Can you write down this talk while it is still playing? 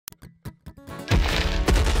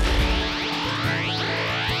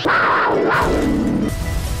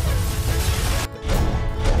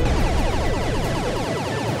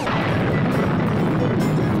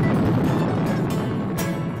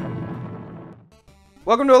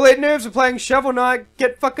Welcome to Elite Noobz. We're playing Shovel Knight.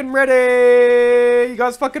 Get fucking ready. You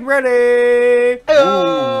guys fucking ready?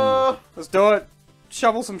 Let's do it.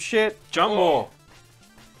 Shovel some shit. Jump more.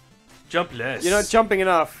 Jump less. You're not jumping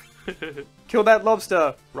enough. Kill that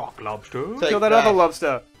lobster. Rock lobster. Kill that other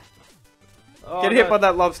lobster. Get hit by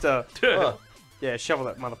that lobster. Yeah, shovel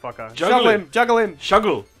that motherfucker. Shovel him. Juggle him.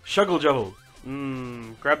 Shuggle. Shuggle juggle.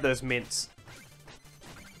 Grab those mints.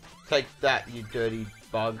 Take that, you dirty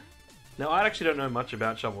bug. Now, I actually don't know much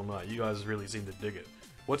about Shovel Knight. You guys really seem to dig it.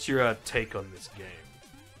 What's your take on this game?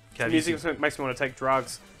 The music makes me want to take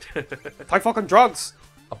drugs. Take fucking drugs!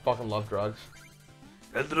 I fucking love drugs.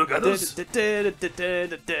 Hey, hold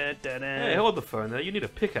the phone there. You need a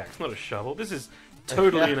pickaxe, not a shovel. This is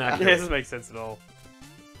totally inaccurate. Yeah, this doesn't make sense at all.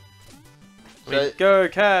 So, go,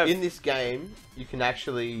 Cav! In this game, you can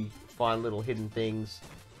actually find little hidden things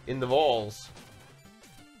in the walls.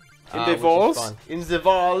 In the walls? In the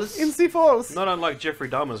walls. In the walls. Not unlike Jeffrey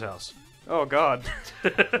Dahmer's house. Oh god.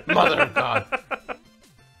 Mother of God.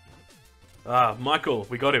 Ah, Michael,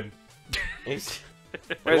 we got him. Is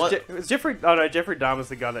Jeffrey? Oh no, Jeffrey Dahmer's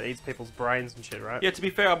the guy that eats people's brains and shit, right? Yeah, to be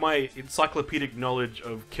fair, my encyclopedic knowledge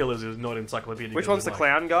of killers is not encyclopedic. Which one's the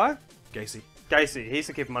clown guy? Gacy. Gacy. He used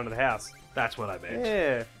to keep him under the house. That's what I meant.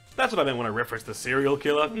 Yeah. That's what I meant when I referenced the serial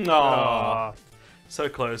killer. No. Oh. So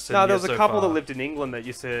close. No, there was a couple that lived in England that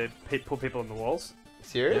used to put people on the walls.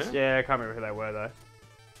 Serious? Yeah, I can't remember who they were though.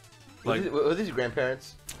 Like, were these your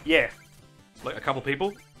grandparents? Yeah. Like a couple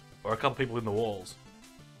people? Or a couple people in the walls?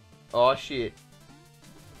 Oh shit.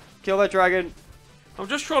 Kill that dragon. I'm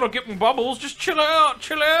just trying to get my bubbles. Just chill out,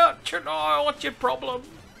 chill out, chill out. What's your problem?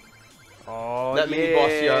 Oh, that mini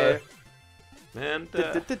boss, yo. Man,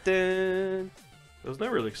 there was no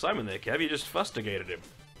real excitement there, Cav. You just fustigated him.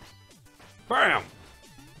 Bam!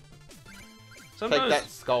 Take that,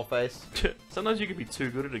 skull face. Sometimes you can be too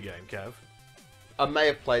good at a game, Cav. I may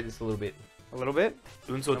have played this a little bit. A little bit?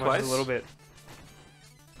 Once or twice? A little bit.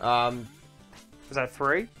 Is that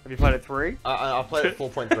 3? Have you played it 3? I played it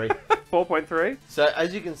 4.3. 4.3? So,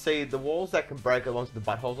 as you can see, the walls that can break are the ones with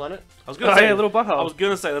the buttholes on it. I was gonna say a little butthole. I was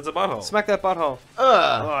gonna say that's a butthole. Smack that butthole.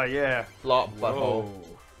 Oh, yeah. Butthole.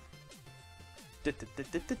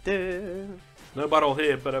 No butthole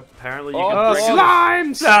here, but apparently you can break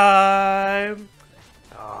slime! Slime!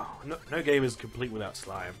 Oh, no game is complete without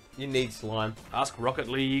slime. You need slime. Ask Rocket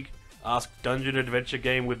League. Ask Dungeon Adventure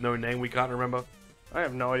game with no name we can't remember. I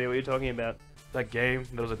have no idea what you're talking about. That game,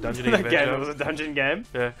 there was a dungeon that adventure. game, there was a dungeon game?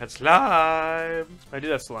 Yeah, had slime. I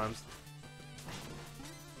did have slimes.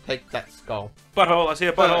 Take that skull. Butthole, I see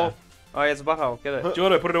a butthole. Oh, yeah, it's a butthole. Get it.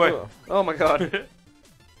 Jordan, put it away. Oh my god.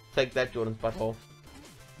 Take that, Jordan's butthole.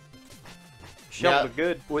 Shovel it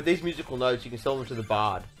good. With these musical notes, you can sell them to the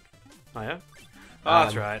bard. Oh, yeah? Oh,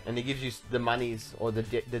 that's right. And he gives you the monies, or the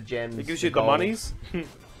gems. He gives you the monies?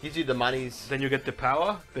 Gives you the monies. Then you get the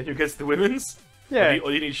power, then you get the women's. Yeah.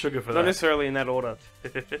 Or you need sugar for that. Not necessarily in that order.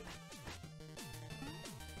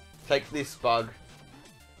 Take this, bug.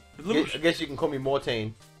 I guess you can call me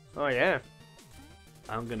Mortine. Oh, yeah.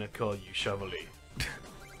 I'm gonna call you Shovely.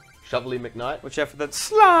 Shovely McKnight. Watch out for that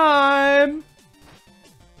slime!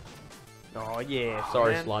 Oh, yeah.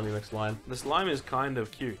 Sorry, man. Slimy McSlime. The slime is kind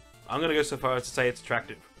of cute. I'm gonna go so far as to say it's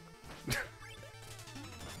attractive.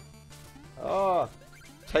 Oh,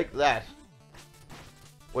 take that.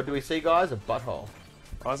 What do we see, guys? A butthole. Oh,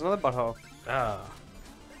 there's another butthole. Ah.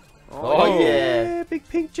 Oh, yeah. Big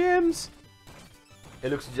pink gems.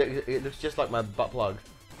 It looks just like my butt plug.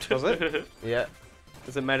 Does it? Yeah.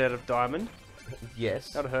 Is it made out of diamond?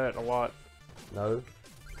 Yes. That'd hurt a lot. No.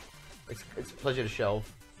 It's a pleasure to shelve.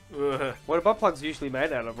 What are butt plugs usually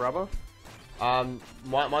made out of? Rubber? Mine's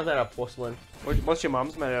made out of porcelain. What's your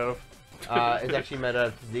mum's made out of? It's actually made out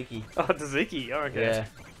of tzatziki. Oh, tzatziki. Oh, okay. Yeah.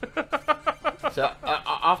 So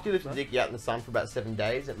after you leave tzatziki out in the sun for about 7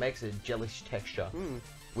 days, it makes a gelish texture.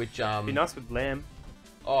 Which be nice with lamb.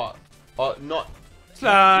 Oh, not.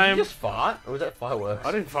 Slime. Did you just fart, or was that fireworks?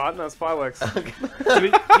 I didn't fart. No, it's fireworks.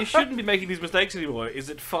 You shouldn't be making these mistakes anymore. Is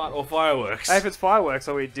it fart or fireworks? Hey, if it's fireworks,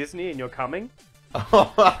 are we at Disney and you're coming? Boom.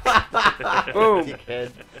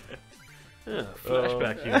 Dickhead.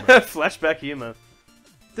 Flashback humor. Flashback humor.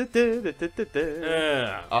 I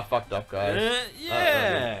fucked up, guys.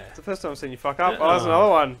 Yeah. It's the first time I've seen you fuck up. Oh, there's another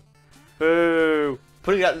one. Boo.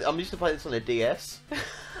 Putting it out, I'm used to playing this on a DS.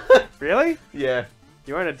 Really? Yeah.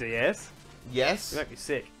 You own a DS? Yes. You make me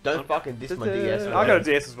sick. Don't fucking diss my DS. I got a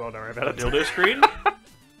DS as well, don't worry about it. Dildo screen?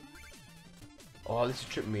 Oh, Oh, this is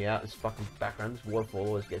tripping me out. This fucking background, this waterfall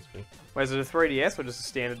always gets me. Wait, is it a 3DS or just a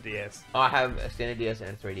standard DS? I have a standard DS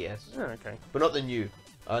and a 3DS. Oh, okay. But not the new.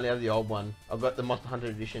 I only have the old one. I've got the Monster Hunter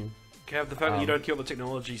edition. Kev, the fact that you don't keep up with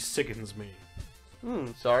technology sickens me.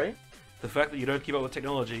 Sorry? The fact that you don't keep up with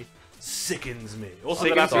technology sickens me. Also, I'm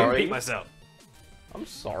that I have to sorry. repeat myself. I'm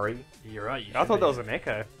sorry. You're right. You I thought that was an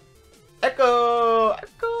echo. Echo!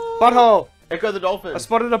 Echo! Butthole! Echo the dolphin. I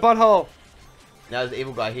spotted a butthole! Now there's the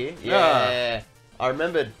evil guy here. Yeah. I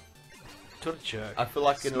remembered. To the jerk. I feel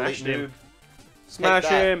like an elite Smashed him. noob. Smash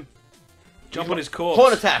that. him! Jump on his corpse.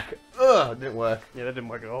 Horn attack! Ugh, didn't work. Yeah, that didn't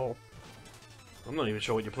work at all. I'm not even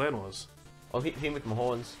sure what your plan was. I'll hit him with my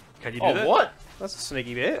horns. Can you do Oh, that? what? That's a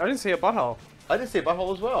sneaky bit. I didn't see a butthole. I didn't see a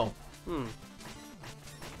butthole as well.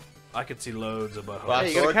 I could see loads of buttholes. But I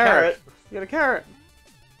you saw got a a carrot. You got a carrot.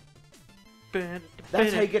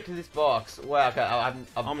 That's how you get to this box. Wow, okay, I've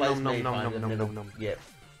placed nom, me nom, behind nom, the nom, middle. nom, nom. Yep.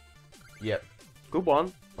 Yep. Good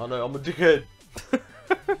one. I know, I'm a dickhead.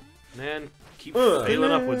 Man, keep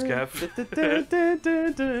feeling upwards, Gav.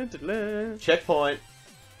 Checkpoint.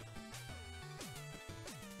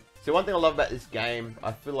 So one thing I love about this game,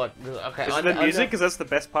 I feel like okay, Is I it the know- music? Because that's the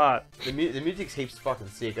best part. The music's heaps fucking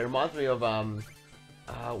sick. It reminds me of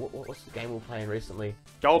what's the game we were playing recently?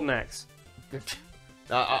 Golden Axe.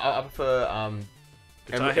 I prefer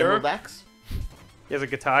Guitar Hero? Emerald Axe. There's a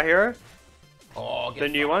Guitar Hero. Oh, The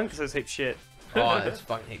new one, because there's heaps shit. Oh, it's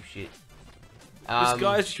fucking heap shit. This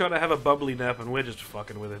guy's just trying to have a bubbly nap and we're just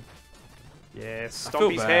fucking with him. Yeah, feel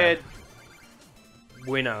stomp his bad. head.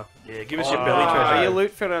 Winner. Yeah, give us your belly Oh, treasure. you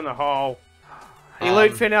loot fell in the hole. You Um,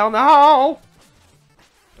 loot fell in the hole.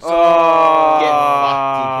 Get fucked,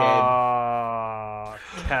 Oh,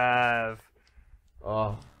 Cav.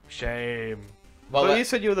 Oh, Shame. well, Well, you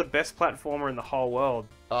said you were the best platformer in the whole world.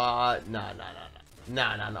 no. No.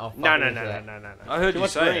 I heard Too you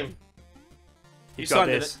much say green. it. You got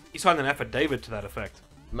signed, this. you signed an affidavit to that effect.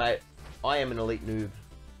 Mate, I am an elite noob,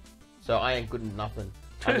 so I ain't good at nothing.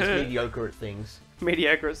 I'm just mediocre at things.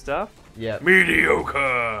 Mediocre at stuff. Yeah.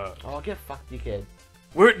 Mediocre! Oh, get fucked, dickhead.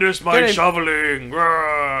 Witness my Get him. shoveling!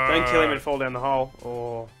 Don't kill him and fall down the hole.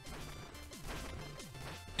 Or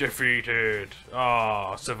Defeated.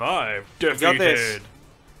 Ah, survived. got this. Defeated.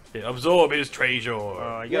 Yeah, absorb his treasure. you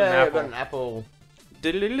got Yeah, I an got apple. an apple.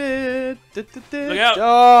 Look out.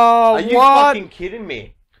 Oh, Are you what? fucking kidding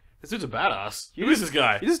me? This dude's a badass. Who is this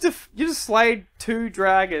guy? You just slayed 2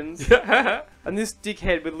 dragons Good and this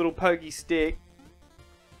dickhead with a little pokey stick.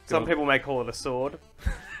 Some old- people may call it a sword.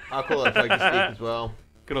 I'll call it a focus stick as well. old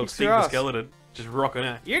Kicks Steve your the ass. Skeleton. Just rocking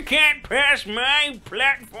out. You can't pass my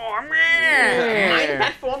platform! Mine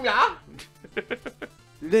platform, yeah.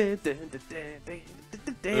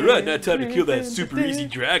 Alright, now time to kill that super easy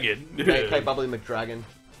dragon. Okay, Bubbly McDragon.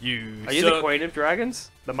 You Are you suck. the queen of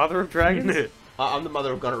dragons? The mother of dragons? I'm the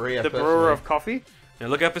mother of gonorrhea. The personally. brewer of coffee? Now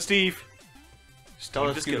look out for Steve. Tell Steve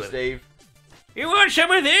us, the Skeleton. Steve. You want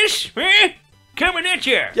some of this? Eh? Coming at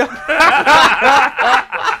you.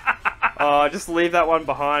 Oh, just leave that one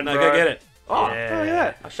behind, No, bro. go get it. Oh, Oh,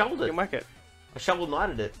 yeah. I shoveled You it. can whack it. I shovel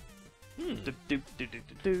knighted it.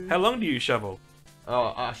 How long do you shovel?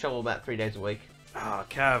 Oh, I shovel about 3 days a week. Ah,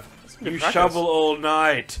 Cav, good you practice. shovel all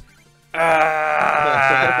night.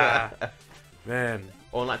 Ah, man.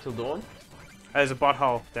 All night till dawn. There's a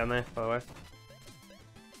butthole down there, by the way.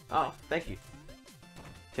 Oh, thank you.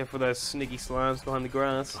 Careful with those sneaky slimes behind the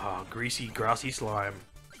grass. Oh, greasy, grassy slime.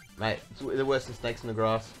 Mate, it's the worst than snakes in the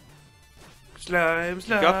grass. Slime,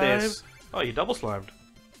 slime. got this. Oh, you double slimed.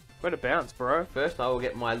 Way to bounce, bro. First, I will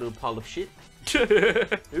get my little pile of shit.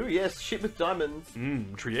 Ooh, yes, shit with diamonds.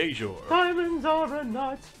 Treasure. Diamonds are a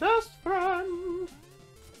knight's best friend.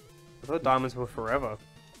 I thought diamonds were forever.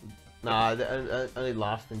 Nah, they only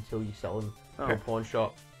last until you sell them Oh. to a pawn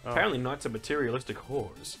shop. Apparently, knights are materialistic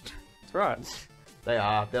whores. That's right. They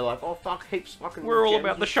are. They're like, oh fuck, heaps fucking. We're all gems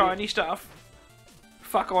about and the shit. shiny stuff.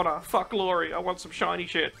 Fuck honor, fuck glory. I want some shiny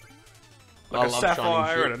shit. Like I a love shiny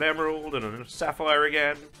sapphire shit. and an emerald and a sapphire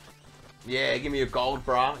again. Yeah, give me a gold,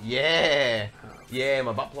 brah. Yeah. Yeah,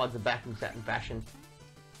 my butt plugs are back in satin fashion.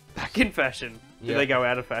 Back in fashion. Did Yeah. they go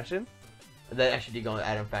out of fashion? They actually did go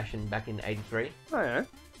out of fashion back in '83. Oh, yeah.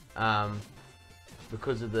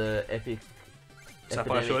 Because of the epic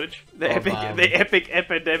Sapphire epidemic shortage. The of, epic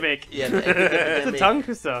epidemic. Yeah, the epic It's a epidemic tongue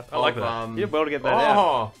twister. I like of, that. You did well to get that out.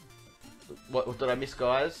 Oh, what did I miss,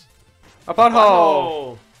 guys? A butthole.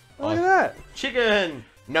 Oh, Oh, look at that. chicken.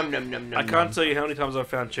 Num num num num. I can't tell you how many times I've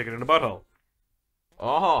found chicken in a butthole.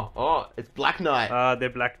 Oh, it's Black Knight. They're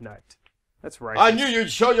Black Knight. That's racist. I knew you'd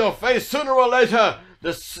show your face sooner or later.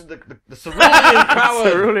 The cerulean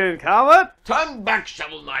coward. Cerulean coward? Turn back,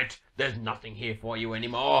 Shovel Knight. There's nothing here for you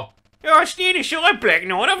anymore. Oh, stand aside, Black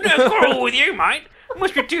Knight. I've no quarrel with you, mate. I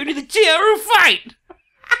must return to the Tower of Fate.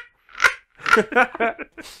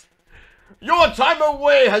 Your time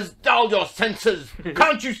away has dulled your senses.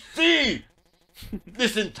 Can't you see?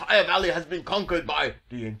 This entire valley has been conquered by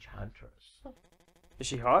the Enchantress. Is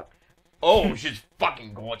she hot? Oh, she's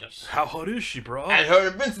fucking gorgeous. How hot is she, bro? And her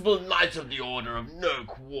invincible Knights of the Order of No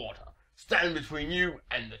Quarter stand between you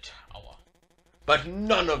and the tower. But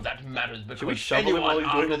none of that matters because shovel him while anyone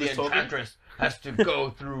he's doing after all the this talking? Enchantress has to go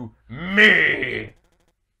through me.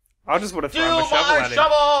 I just want to throw Steal my shovel my at him.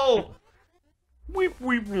 shovel! What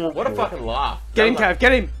What a fucking laugh. Get him, Cav,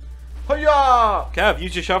 get him! Hiya! Cav,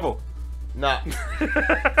 use your shovel. Nah.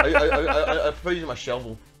 I prefer using my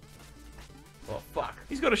shovel. Oh, fuck.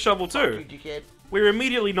 He's got a shovel too. Fuck you, dickhead. We're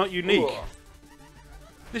immediately not unique. Ugh.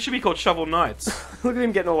 This should be called Shovel Knights. Look at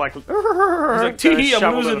him getting all like... He's like, "Tee,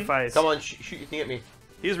 I'm losing." Face. Come on, shoot your thing at me.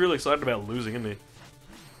 He's really excited about losing, isn't he?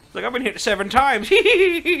 He's like, I've been hit 7 times. Oh,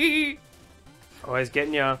 he's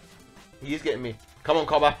getting ya. He is getting me. Come on,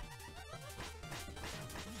 Cobber.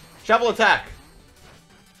 Shovel attack.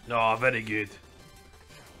 Oh, very good.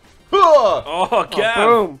 Oh, Oh, Cav.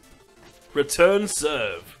 Boom! Return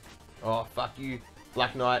serve. fuck you,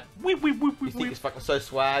 Black Knight. Weep, weep, weep, You weep, think weep. it's fucking so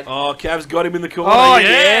swag? Oh, Cav's got him in the corner. Oh,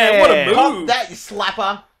 yeah! yeah. What a Pop move! that, you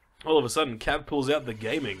slapper. All of a sudden, Cav pulls out the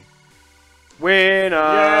gaming. Winner!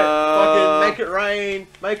 Yeah, fucking make it rain.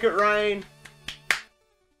 Make it rain.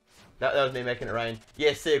 That was me making it rain.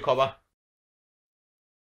 Yeah, see you, Cobber.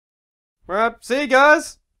 Right, see you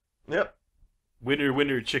guys! Yep. Winner,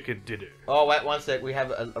 winner, chicken dinner. Oh, wait 1 sec. We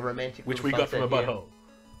have a romantic Which little we got from a sunset butthole.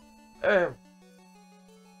 here.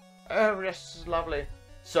 Oh, this is lovely.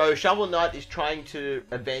 So, Shovel Knight is trying to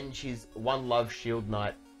avenge his One Love Shield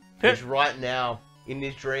Knight. Which right now, in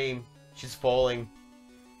his dream, she's falling.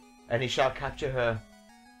 And he shall capture her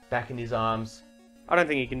back in his arms. I don't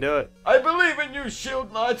think he can do it. I believe in you,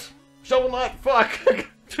 Shield Knight! Shovel Knight, fuck!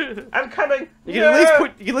 I'm coming! You can at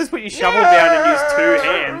least put your shovel down and use 2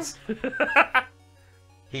 hands.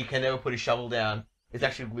 He can never put his shovel down. It's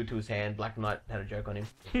actually glued to his hand. Black Knight had a joke on him.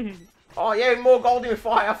 Oh yeah, more gold in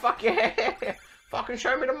fire, fuck yeah! Fucking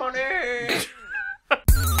show me the money!